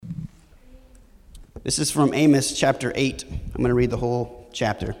This is from Amos chapter 8. I'm going to read the whole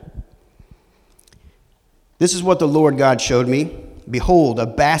chapter. This is what the Lord God showed me. Behold, a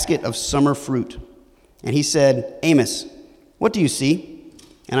basket of summer fruit. And he said, Amos, what do you see?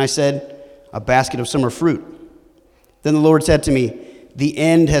 And I said, a basket of summer fruit. Then the Lord said to me, the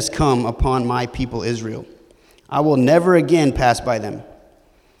end has come upon my people Israel. I will never again pass by them.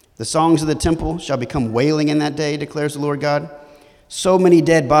 The songs of the temple shall become wailing in that day, declares the Lord God. So many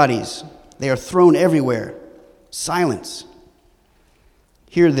dead bodies, they are thrown everywhere. Silence.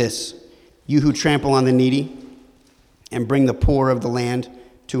 Hear this, you who trample on the needy and bring the poor of the land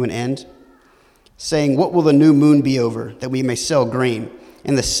to an end, saying, what will the new moon be over, that we may sell grain,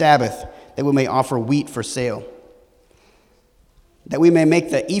 and the Sabbath, that we may offer wheat for sale, that we may make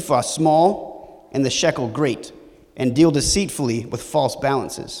the ephah small and the shekel great, and deal deceitfully with false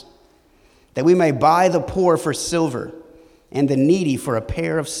balances, that we may buy the poor for silver and the needy for a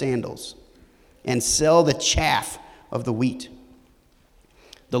pair of sandals, and sell the chaff of the wheat.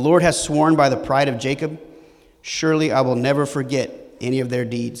 The Lord has sworn by the pride of Jacob, surely I will never forget any of their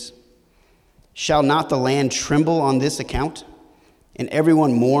deeds. Shall not the land tremble on this account, and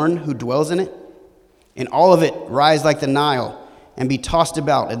everyone mourn who dwells in it? And all of it rise like the Nile, and be tossed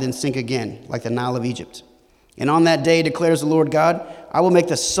about, and then sink again, like the Nile of Egypt. And on that day, declares the Lord God, I will make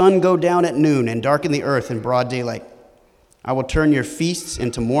the sun go down at noon, and darken the earth in broad daylight. I will turn your feasts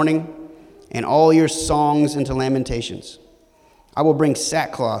into mourning, and all your songs into lamentations. I will bring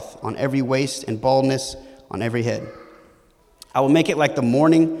sackcloth on every waist, and baldness on every head. I will make it like the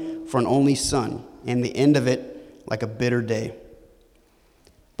morning for an only son, and the end of it like a bitter day.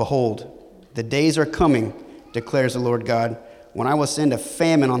 Behold, the days are coming, declares the Lord God, when I will send a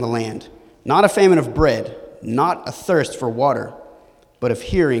famine on the land, not a famine of bread, not a thirst for water, but of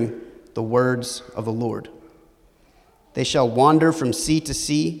hearing the words of the Lord. They shall wander from sea to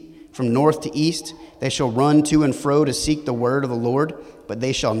sea, from north to east. They shall run to and fro to seek the word of the Lord, but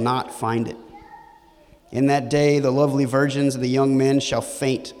they shall not find it. In that day, the lovely virgins and the young men shall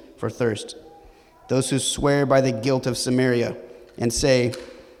faint for thirst. Those who swear by the guilt of Samaria and say,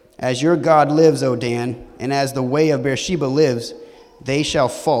 as your God lives, O Dan, and as the way of Beersheba lives, they shall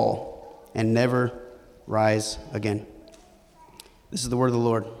fall and never rise again. This is the word of the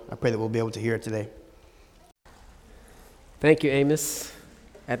Lord. I pray that we'll be able to hear it today. Thank you, Amos.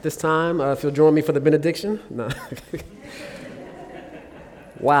 At this time, if you'll join me for the benediction. No.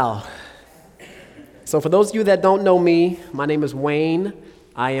 Wow. So for those of you that don't know me, my name is Wayne.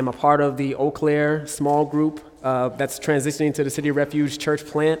 I am a part of the Eau Claire small group that's transitioning to the City of Refuge church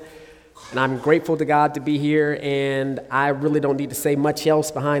plant. And I'm grateful to God to be here, and I really don't need to say much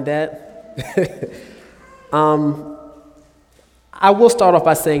else behind that. I will start off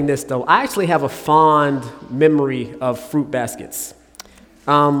by saying this, though. I actually have a fond memory of fruit baskets.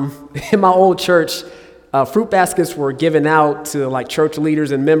 In my old church, fruit baskets were given out to like church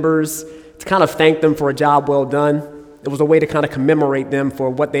leaders and members to kind of thank them for a job well done. It was a way to kind of commemorate them for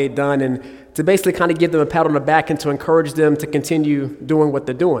what they'd done and to basically kind of give them a pat on the back and to encourage them to continue doing what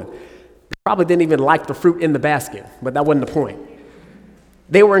they're doing. They probably didn't even like the fruit in the basket, but that wasn't the point.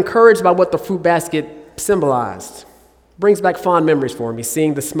 They were encouraged by what the fruit basket symbolized. Brings back fond memories for me,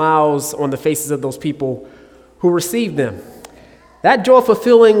 seeing the smiles on the faces of those people who received them. That joyful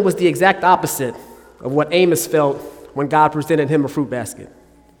feeling was the exact opposite of what Amos felt when God presented him a fruit basket.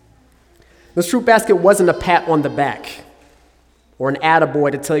 This fruit basket wasn't a pat on the back or an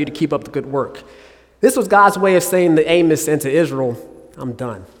attaboy to tell you to keep up the good work. This was God's way of saying to Amos and to Israel, I'm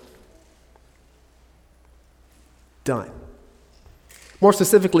done. Done. More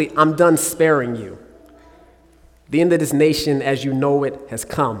specifically, I'm done sparing you. The end of this nation as you know it has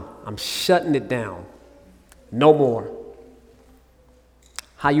come. I'm shutting it down. No more.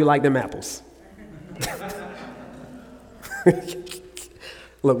 How you like them apples?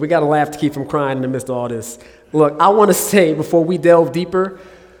 Look, we got to laugh to keep from crying in the midst of all this. Look, I want to say before we delve deeper,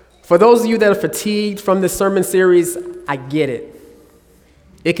 for those of you that are fatigued from this sermon series, I get it.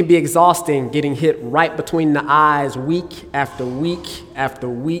 It can be exhausting getting hit right between the eyes week after week after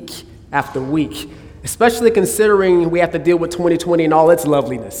week after week, especially considering we have to deal with 2020 and all its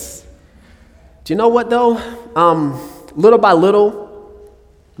loveliness. Do you know what, though? Little by little,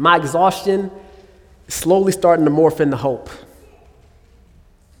 my exhaustion is slowly starting to morph into hope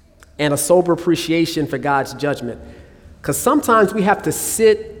and a sober appreciation for God's judgment. Because sometimes we have to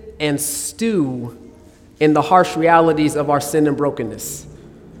sit and stew in the harsh realities of our sin and brokenness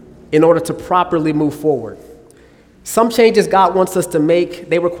in order to properly move forward. Some changes God wants us to make,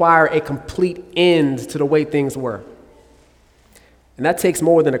 they require a complete end to the way things were. And that takes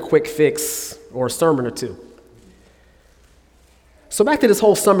more than a quick fix or a sermon or two. So back to this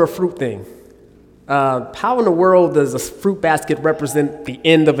whole summer fruit thing. How in the world does a fruit basket represent the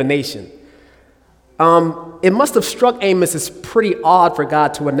end of a nation? It must have struck Amos as pretty odd for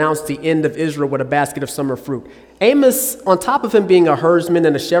God to announce the end of Israel with a basket of summer fruit. Amos, on top of him being a herdsman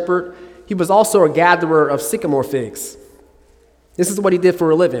and a shepherd, he was also a gatherer of sycamore figs. This is what he did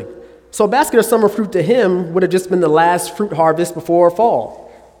for a living. So a basket of summer fruit to him would have just been the last fruit harvest before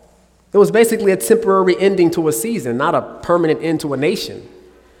fall. It was basically a temporary ending to a season, not a permanent end to a nation.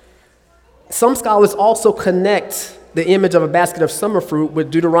 Some scholars also connect the image of a basket of summer fruit with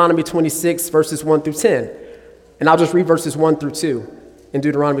Deuteronomy 26, verses 1 through 10. And I'll just read verses 1 through 2 in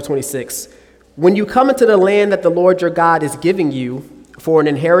Deuteronomy 26. When you come into the land that the Lord your God is giving you for an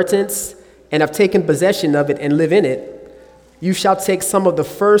inheritance and have taken possession of it and live in it, you shall take some of the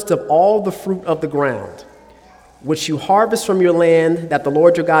first of all the fruit of the ground, which you harvest from your land that the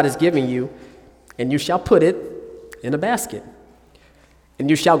Lord your God is giving you, and you shall put it in a basket. And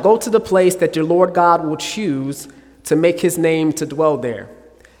you shall go to the place that your Lord God will choose to make his name to dwell there.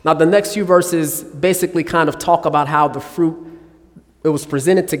 Now, the next few verses basically kind of talk about how the fruit, it was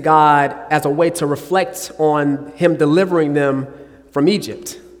presented to God as a way to reflect on him delivering them from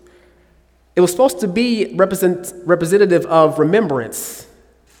Egypt. It was supposed to be representative of remembrance,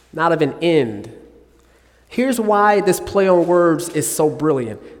 not of an end. Here's why this play on words is so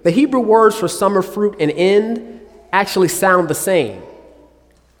brilliant. The Hebrew words for summer fruit and end actually sound the same.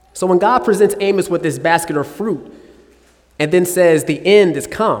 So when God presents Amos with this basket of fruit and then says the end is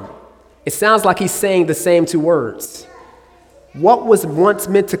come, it sounds like he's saying the same two words. What was once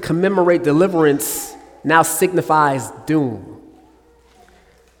meant to commemorate deliverance now signifies doom.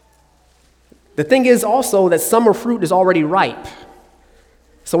 The thing is also that summer fruit is already ripe,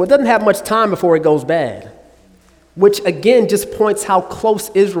 so it doesn't have much time before it goes bad, which again just points how close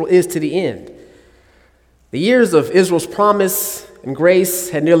Israel is to the end. The years of Israel's promise and grace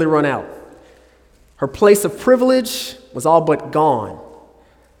had nearly run out. Her place of privilege was all but gone.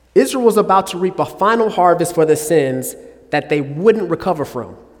 Israel was about to reap a final harvest for their sins that they wouldn't recover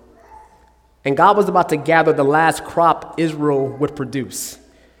from. And God was about to gather the last crop Israel would produce.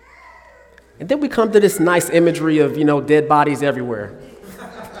 And then we come to this nice imagery of, dead bodies everywhere.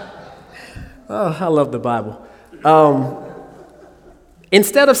 Oh, I love the Bible.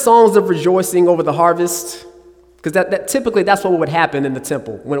 Instead of songs of rejoicing over the harvest, because that typically that's what would happen in the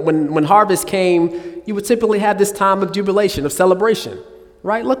temple. When harvest came, you would typically have this time of jubilation, of celebration,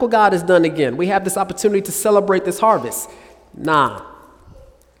 right? Look what God has done again. We have this opportunity to celebrate this harvest. Nah.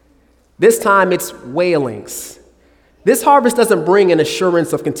 This time it's wailings. This harvest doesn't bring an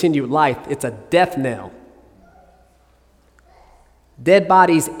assurance of continued life. It's a death knell. Dead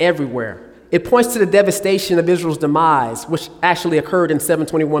bodies everywhere. It points to the devastation of Israel's demise, which actually occurred in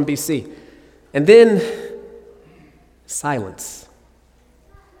 721 BC. And then silence.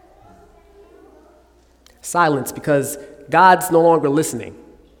 Silence because God's no longer listening.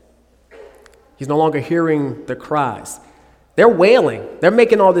 He's no longer hearing their cries. They're wailing. They're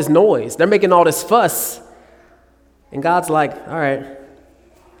making all this noise. They're making all this fuss. And God's like, all right,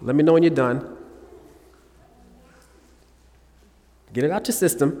 let me know when you're done. Get it out your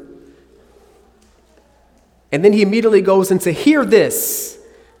system. And then he immediately goes into, hear this,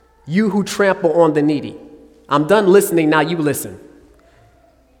 you who trample on the needy. I'm done listening, now you listen.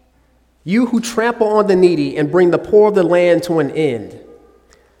 You who trample on the needy and bring the poor of the land to an end.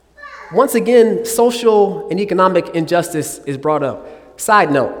 Once again, social and economic injustice is brought up.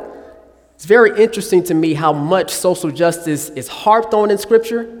 Side note, it's very interesting to me how much social justice is harped on in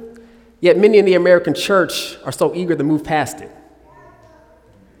Scripture, yet many in the American church are so eager to move past it.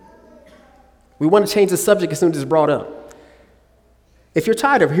 We want to change the subject as soon as it's brought up. If you're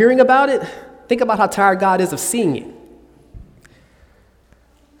tired of hearing about it, think about how tired God is of seeing it.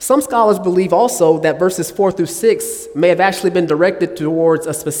 Some scholars believe also that verses 4 through 6 may have actually been directed towards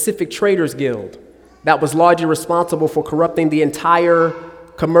a specific traders guild that was largely responsible for corrupting the entire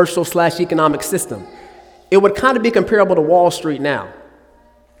commercial/economic system. It would kind of be comparable to Wall Street now,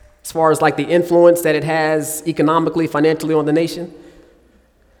 as far as like the influence that it has economically, financially on the nation.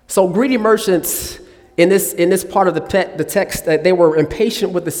 So greedy merchants in this part of the text, that they were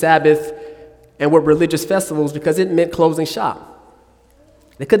impatient with the Sabbath and with religious festivals because it meant closing shop.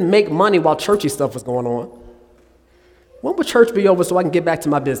 They couldn't make money while churchy stuff was going on. When will church be over so I can get back to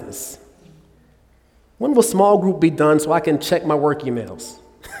my business? When will small group be done so I can check my work emails?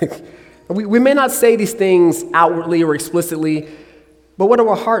 We may not say these things outwardly or explicitly, but what do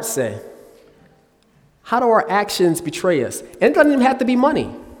our hearts say? How do our actions betray us? And it doesn't even have to be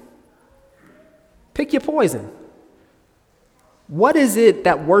money. Pick your poison. What is it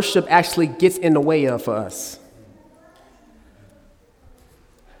that worship actually gets in the way of for us?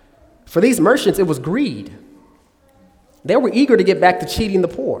 For these merchants, it was greed. They were eager to get back to cheating the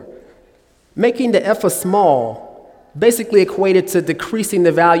poor. Making the ephah small basically equated to decreasing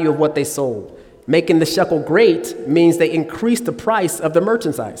the value of what they sold. Making the shekel great means they increased the price of the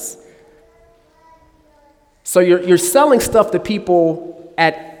merchandise. So you're selling stuff to people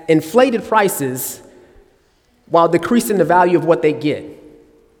at inflated prices while decreasing the value of what they get.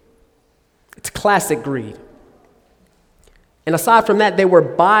 It's classic greed. And aside from that, they were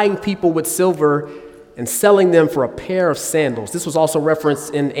buying people with silver and selling them for a pair of sandals. This was also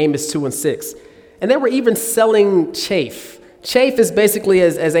referenced in Amos 2 and 6. And they were even selling chaff. Chaff is basically,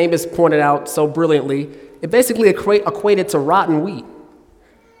 as Amos pointed out so brilliantly, it basically equated to rotten wheat.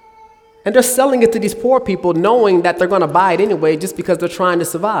 And they're selling it to these poor people knowing that they're going to buy it anyway just because they're trying to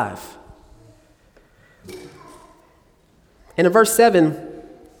survive. And in verse 7,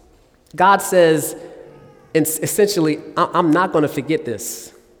 God says, essentially, I'm not going to forget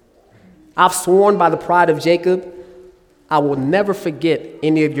this. I've sworn by the pride of Jacob, I will never forget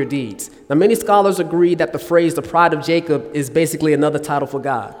any of your deeds. Now, many scholars agree that the phrase, the pride of Jacob, is basically another title for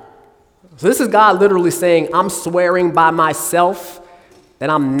God. So this is God literally saying, I'm swearing by myself that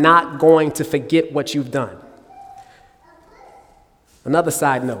I'm not going to forget what you've done. Another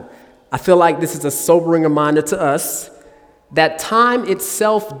side note, I feel like this is a sobering reminder to us that time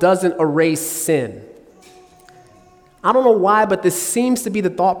itself doesn't erase sin. I don't know why, but this seems to be the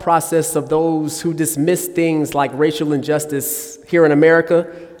thought process of those who dismiss things like racial injustice here in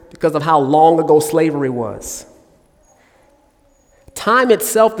America because of how long ago slavery was. Time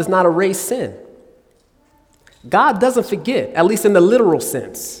itself does not erase sin. God doesn't forget, at least in the literal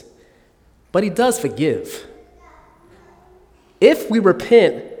sense, but he does forgive. If we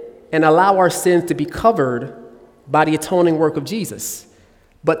repent and allow our sins to be covered by the atoning work of Jesus.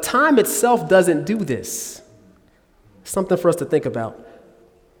 But time itself doesn't do this. Something for us to think about.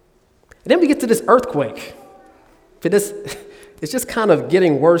 And then we get to this earthquake. It's just kind of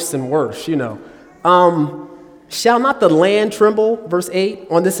getting worse and worse, you know. Shall not the land tremble, verse 8,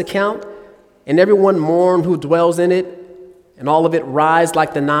 on this account, and everyone mourn who dwells in it, and all of it rise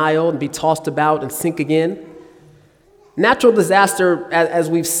like the Nile and be tossed about and sink again? Natural disaster, as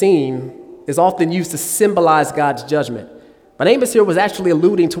we've seen, is often used to symbolize God's judgment. But Amos here was actually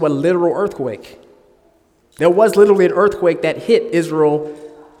alluding to a literal earthquake. There was literally an earthquake that hit Israel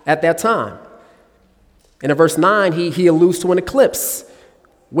at that time. And in verse 9, he alludes to an eclipse,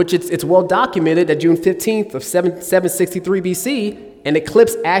 which it's well documented that June 15th of 763 BC, an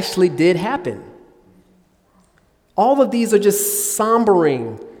eclipse actually did happen. All of these are just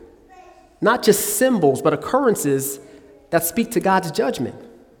sombering, not just symbols, but occurrences that speak to God's judgment.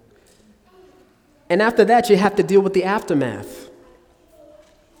 And after that, you have to deal with the aftermath.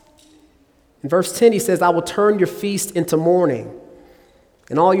 In verse 10, he says, I will turn your feast into mourning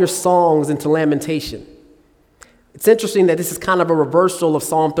and all your songs into lamentation. It's interesting that this is kind of a reversal of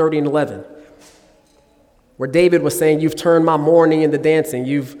Psalm 30 and 11, where David was saying, you've turned my mourning into dancing.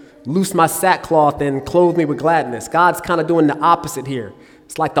 You've loosed my sackcloth and clothed me with gladness. God's kind of doing the opposite here.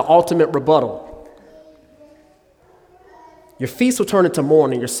 It's like the ultimate rebuttal. Your feast will turn into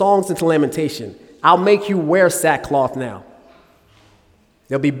mourning, your songs into lamentation. I'll make you wear sackcloth now.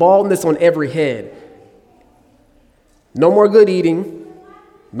 There'll be baldness on every head. No more good eating,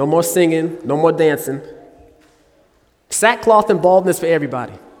 no more singing, no more dancing. Sackcloth and baldness for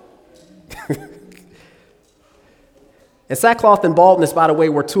everybody. And sackcloth and baldness, by the way,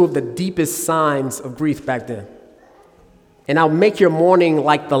 were two of the deepest signs of grief back then. And I'll make your mourning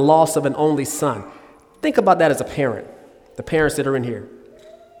like the loss of an only son. Think about that as a parent, the parents that are in here.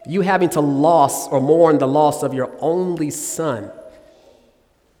 You having to loss or mourn the loss of your only son.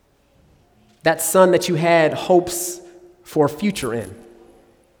 That son that you had hopes for a future in.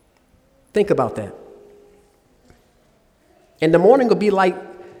 Think about that. And the mourning will be like,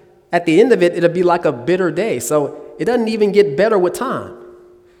 at the end of it, it'll be like a bitter day. So it doesn't even get better with time.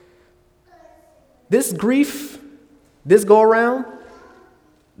 This grief, this go around,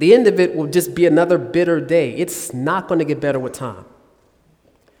 the end of it will just be another bitter day. It's not going to get better with time.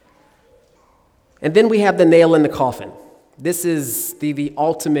 And then we have the nail in the coffin. This is the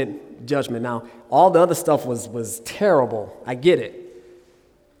ultimate judgment. Now, all the other stuff was terrible. I get it.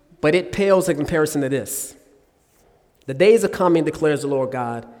 But it pales in comparison to this. The days are coming, declares the Lord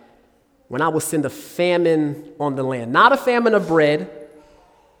God, when I will send a famine on the land. Not a famine of bread,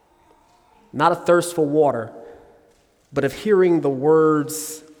 not a thirst for water, but of hearing the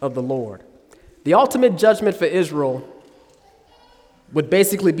words of the Lord. The ultimate judgment for Israel would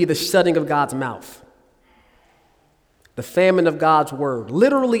basically be the shutting of God's mouth. The famine of God's word.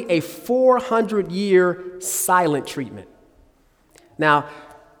 Literally a 400-year silent treatment. Now,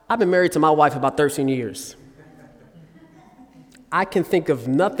 I've been married to my wife about 13 years. I can think of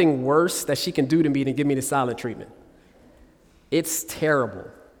nothing worse that she can do to me than give me the silent treatment. It's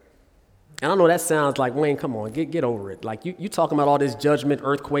terrible. And I know that sounds like, Wayne, come on, get over it. Like, you talking about all this judgment,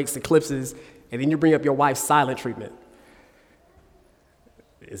 earthquakes, eclipses, and then you bring up your wife's silent treatment.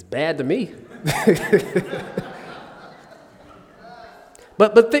 It's bad to me.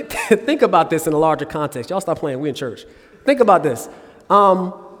 But think about this in a larger context. Y'all stop playing. We in church. Think about this.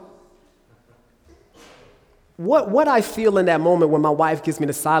 What I feel in that moment when my wife gives me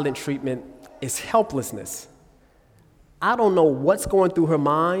the silent treatment is helplessness. I don't know what's going through her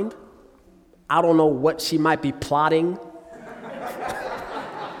mind. I don't know what she might be plotting.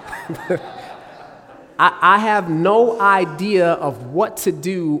 I have no idea of what to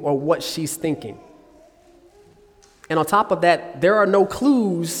do or what she's thinking. And on top of that, there are no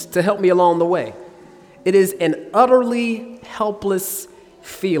clues to help me along the way. It is an utterly helpless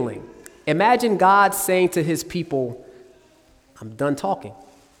feeling. Imagine God saying to his people, I'm done talking.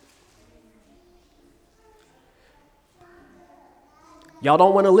 Y'all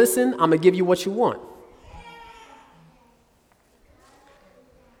don't want to listen? I'm going to give you what you want.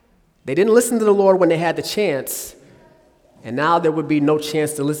 They didn't listen to the Lord when they had the chance, and now there would be no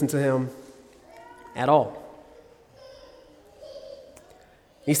chance to listen to him at all.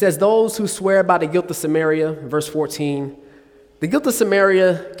 He says, those who swear by the guilt of Samaria, verse 14, the guilt of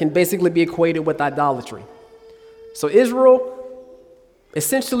Samaria can basically be equated with idolatry. So Israel,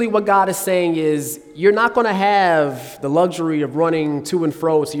 essentially what God is saying is, you're not going to have the luxury of running to and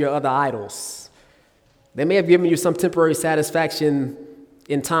fro to your other idols. They may have given you some temporary satisfaction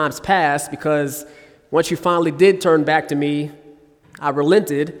in times past, because once you finally did turn back to me, I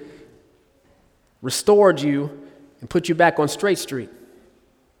relented, restored you, and put you back on straight street.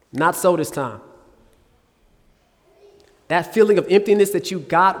 Not so this time. That feeling of emptiness that you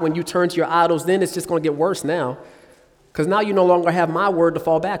got when you turned to your idols, then it's just going to get worse now, because now you no longer have my word to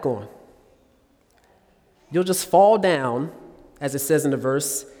fall back on. You'll just fall down, as it says in the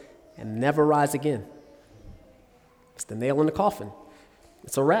verse, and never rise again. It's the nail in the coffin.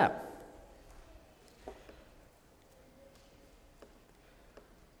 It's a wrap.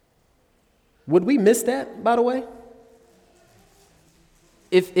 Would we miss that, by the way?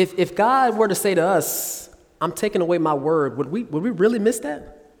 If God were to say to us, I'm taking away my word, would we really miss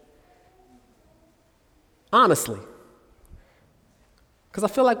that? Honestly. Because I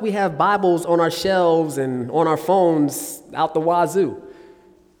feel like we have Bibles on our shelves and on our phones out the wazoo.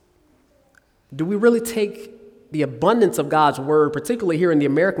 Do we really take the abundance of God's word, particularly here in the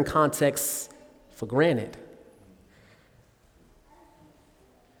American context, for granted?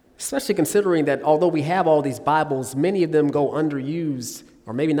 Especially considering that although we have all these Bibles, many of them go underused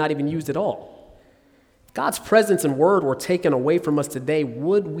or maybe not even used at all. If God's presence and word were taken away from us today,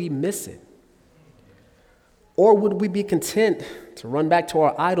 would we miss it? Or would we be content to run back to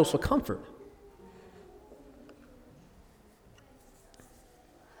our idols for comfort?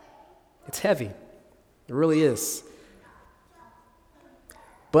 It's heavy. It really is.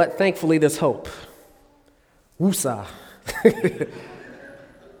 But thankfully, there's hope. Woosah.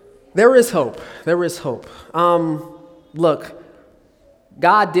 There is hope. There is hope. Look,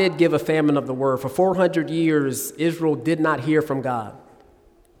 God did give a famine of the word. For 400 years, Israel did not hear from God,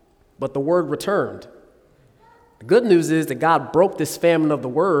 but the word returned. The good news is that God broke this famine of the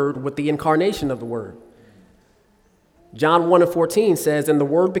word with the incarnation of the word. John 1:14 says, and the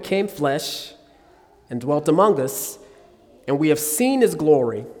word became flesh and dwelt among us, and we have seen his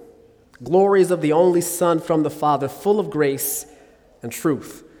glory. Glories of the only Son from the Father, full of grace and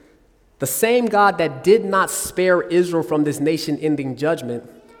truth. The same God that did not spare Israel from this nation-ending judgment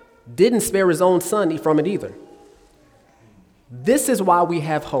didn't spare his own son from it either. This is why we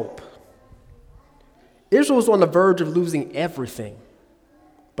have hope. Israel was on the verge of losing everything.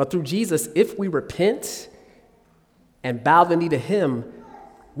 But through Jesus, if we repent and bow the knee to him,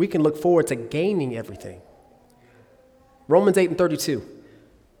 we can look forward to gaining everything. Romans 8:32.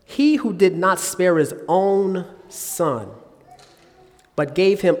 He who did not spare his own son, but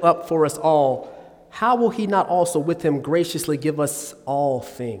gave him up for us all, how will he not also with him graciously give us all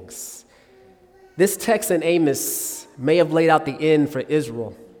things? This text in Amos may have laid out the end for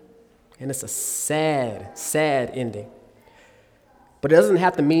Israel, and it's a sad, sad ending. But it doesn't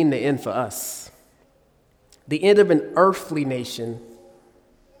have to mean the end for us. The end of an earthly nation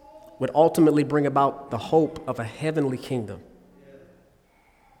would ultimately bring about the hope of a heavenly kingdom.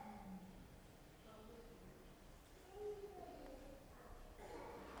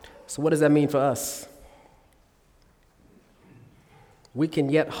 So what does that mean for us? We can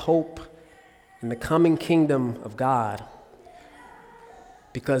yet hope in the coming kingdom of God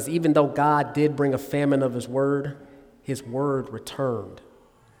Because even though God did bring a famine of his word returned.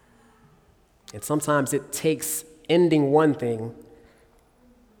 And sometimes it takes ending one thing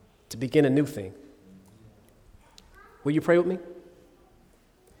to begin a new thing. Will you pray with me?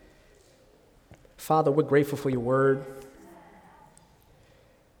 Father, we're grateful for your word.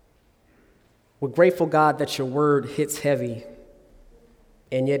 We're grateful, God, that your word hits heavy,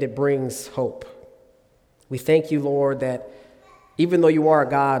 and yet it brings hope. We thank you, Lord, that even though you are a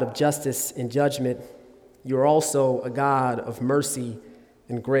God of justice and judgment, you're also a God of mercy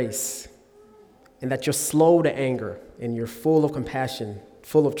and grace, and that you're slow to anger, and you're full of compassion,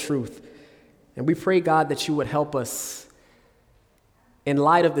 full of truth. And we pray, God, that you would help us in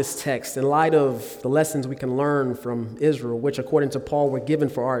light of this text, in light of the lessons we can learn from Israel, which according to Paul were given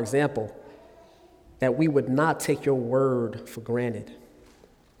for our example, that we would not take your word for granted,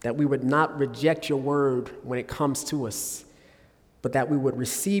 that we would not reject your word when it comes to us, but that we would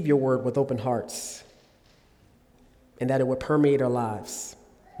receive your word with open hearts, and that it would permeate our lives.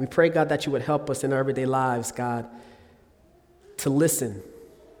 We pray, God, that you would help us in our everyday lives, God, to listen,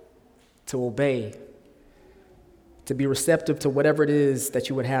 to obey, to be receptive to whatever it is that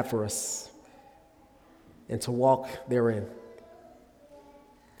you would have for us, and to walk therein.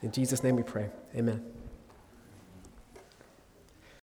 In Jesus' name we pray. Amen.